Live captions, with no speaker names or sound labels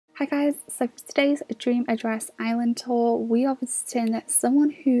Hi guys, so for today's Dream Address Island tour, we are visiting someone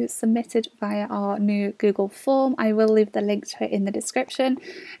who submitted via our new Google form. I will leave the link to it in the description.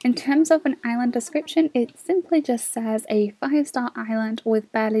 In terms of an island description, it simply just says a 5-star island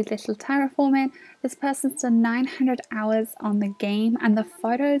with barely little terraforming. This person's done 900 hours on the game and the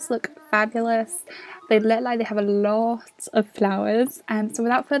photos look fabulous. They look like they have a lot of flowers. So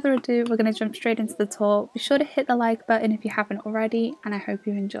without further ado, we're going to jump straight into the tour. Be sure to hit the like button if you haven't already, and I hope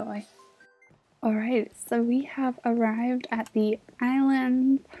you enjoy. Alright, so we have arrived at the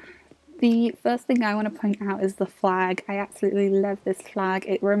island. The first thing I want to point out is the flag. I absolutely love this flag.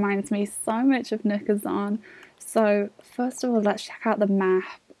 It reminds me so much of Nookazon. So first of all, let's check out the map.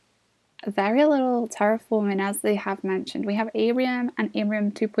 Very little terraforming, as they have mentioned. We have Arium and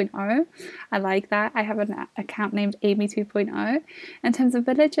Arium 2.0. I like that. I have an account named Amy 2.0. In terms of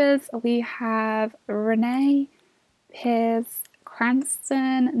villages, we have Renee, Piers,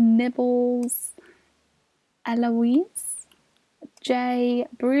 Cranston, Nibbles, Eloise, Jay,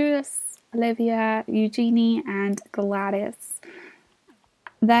 Bruce, Olivia, Eugenie, and Gladys.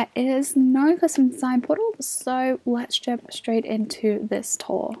 There is no custom design portal, so let's jump straight into this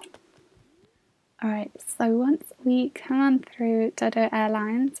tour. Alright, so once we come through Dodo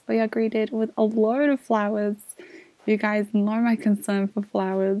Airlines, we are greeted with a load of flowers. You guys know my concern for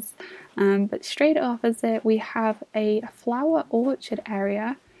flowers. But straight opposite we have a flower orchard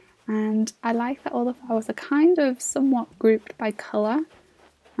area, and I like that all the flowers are kind of somewhat grouped by colour.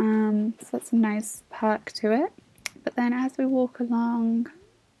 So that's a nice perk to it. But then as we walk along,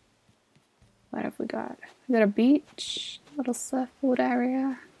 what have we got? We've got a beach, a little surfboard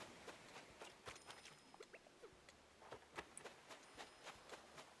area.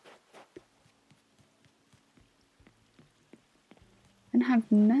 And have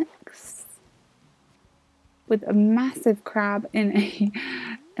Nyx with a massive crab in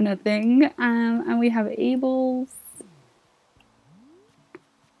a thing, and we have Abel's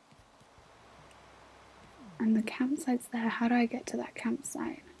and the campsite's there. How do I get to that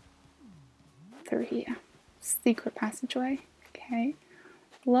campsite? Through here. Secret passageway. Okay.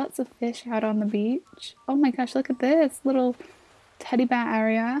 Lots of fish out on the beach. Oh my gosh, look at this little teddy bear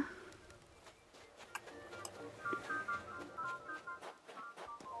area.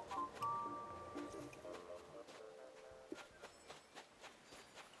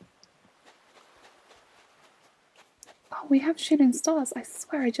 Oh, we have shooting stars. I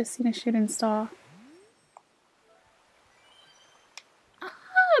swear I just seen a shooting star. Ah,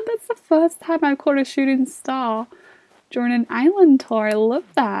 that's the first time I've caught a shooting star during an island tour. I love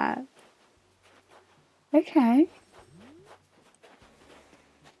that. Okay.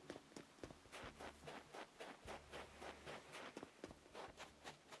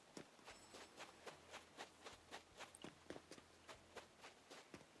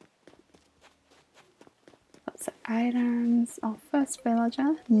 Lots of items. Our first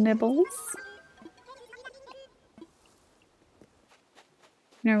villager, Nibbles.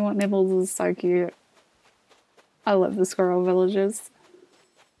 You know what? Nibbles is so cute. I love the squirrel villagers.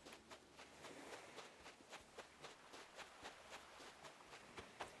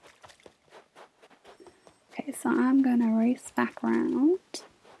 Okay, so I'm gonna race back around.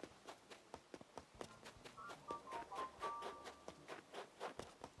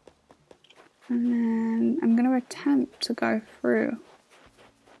 And then I'm going to attempt to go through.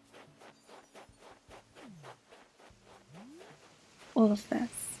 All of this.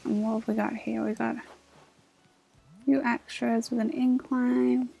 And what have we got here? We got a few extras with an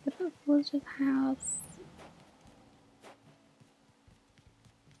incline, with a villager's house.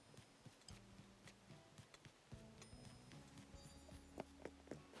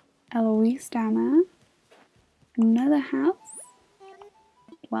 Eloise down there. Another house.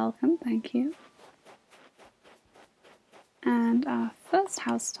 Welcome, thank you. And our first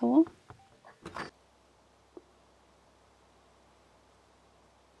house tour.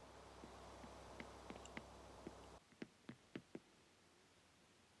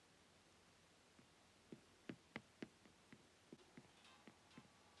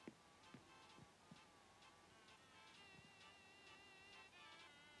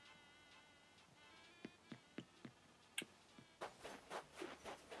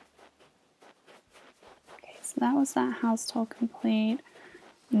 So that was that house tour complete.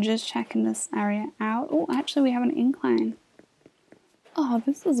 I'm just checking this area out. Oh, actually we have an incline. Oh,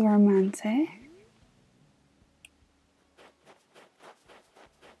 this is romantic.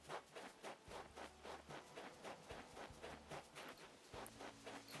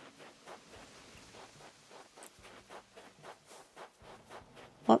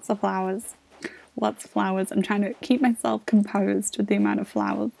 Lots of flowers. lots of flowers. I'm trying to keep myself composed with the amount of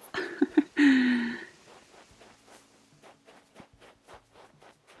flowers.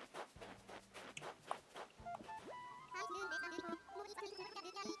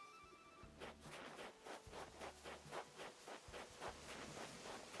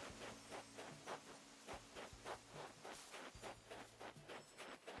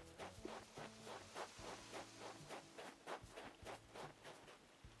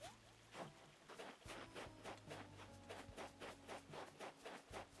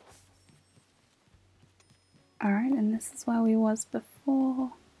 Alright, and this is where we was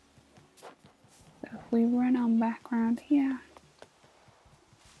before. So if we run on background here.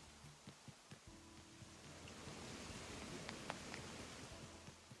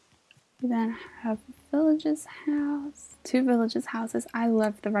 We then have villager's house. 2 villagers' houses. I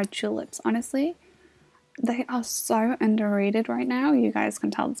love the red tulips. Honestly, they are so underrated right now. You guys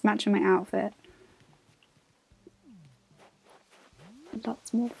can tell it's matching my outfit.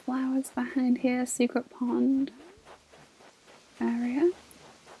 Lots more flowers behind here. Secret pond area.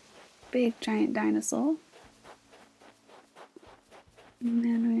 Big giant dinosaur. And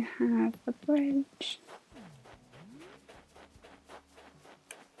then we have the bridge.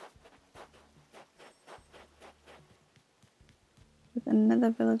 With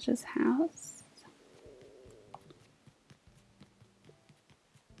another villager's house.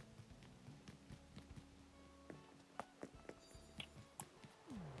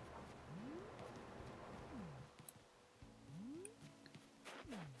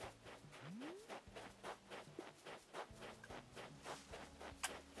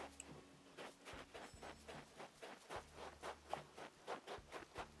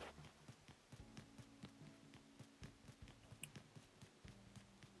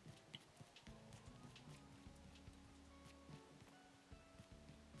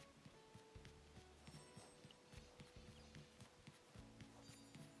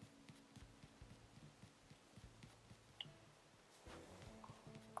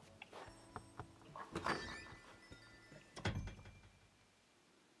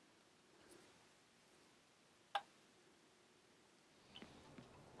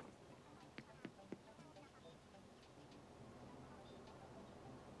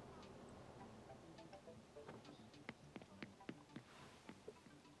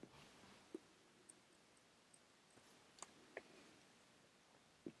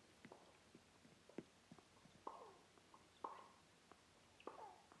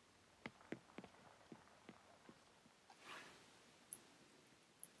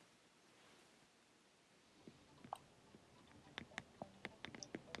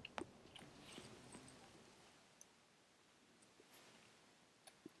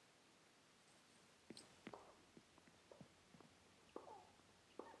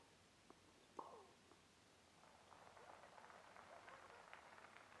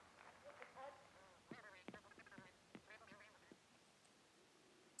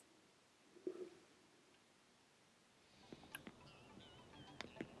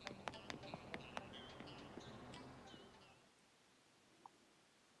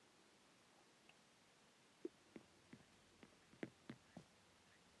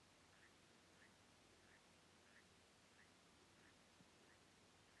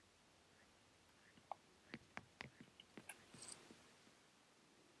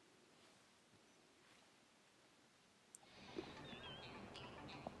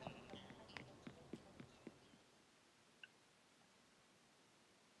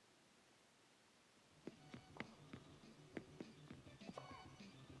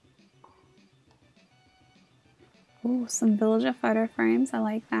 Ooh, some villager photo frames. I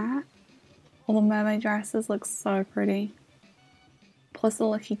like that. All the mermaid dresses look so pretty. Plus the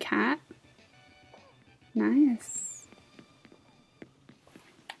lucky cat. Nice.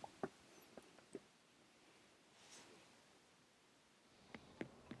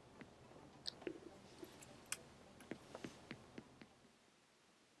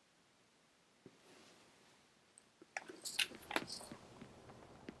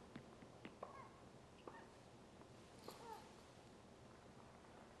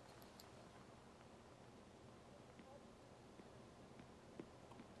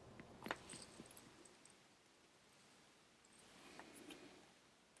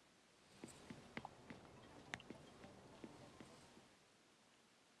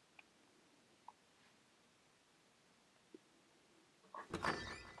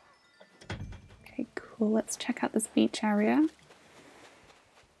 Okay, cool. Let's check out this beach area.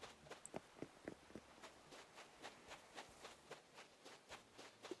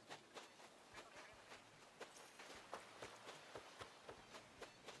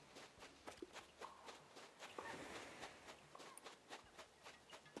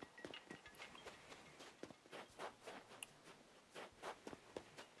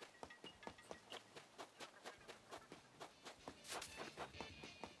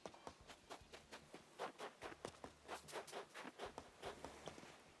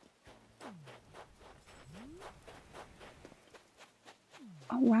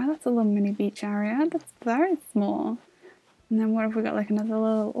 wow, that's a little mini beach area. That's very small. And then what have we got, like another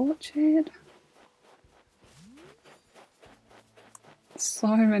little orchard?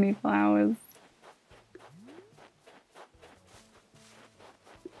 So many flowers.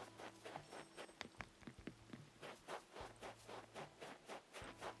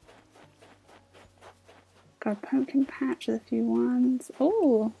 Got a pumpkin patch with a few ones.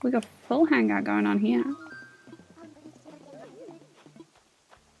 Oh, we got a full hangout going on here.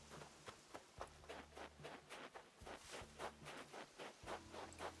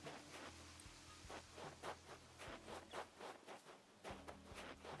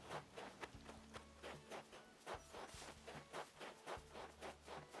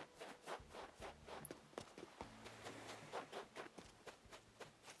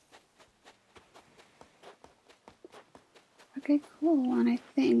 Okay, cool, and I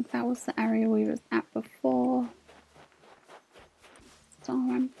think that was the area we was at before. So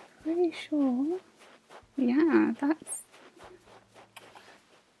I'm pretty sure, yeah, that's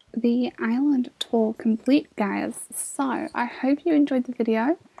the island tour complete, guys. So I hope you enjoyed the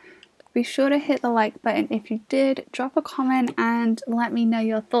video. Be sure to hit the like button if you did, drop a comment and let me know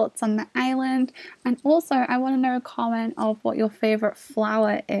your thoughts on the island. And also I want to know a comment of what your favourite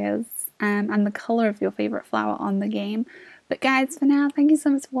flower is and the colour of your favourite flower on the game. But guys, for now, thank you so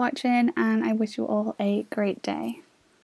much for watching and I wish you all a great day.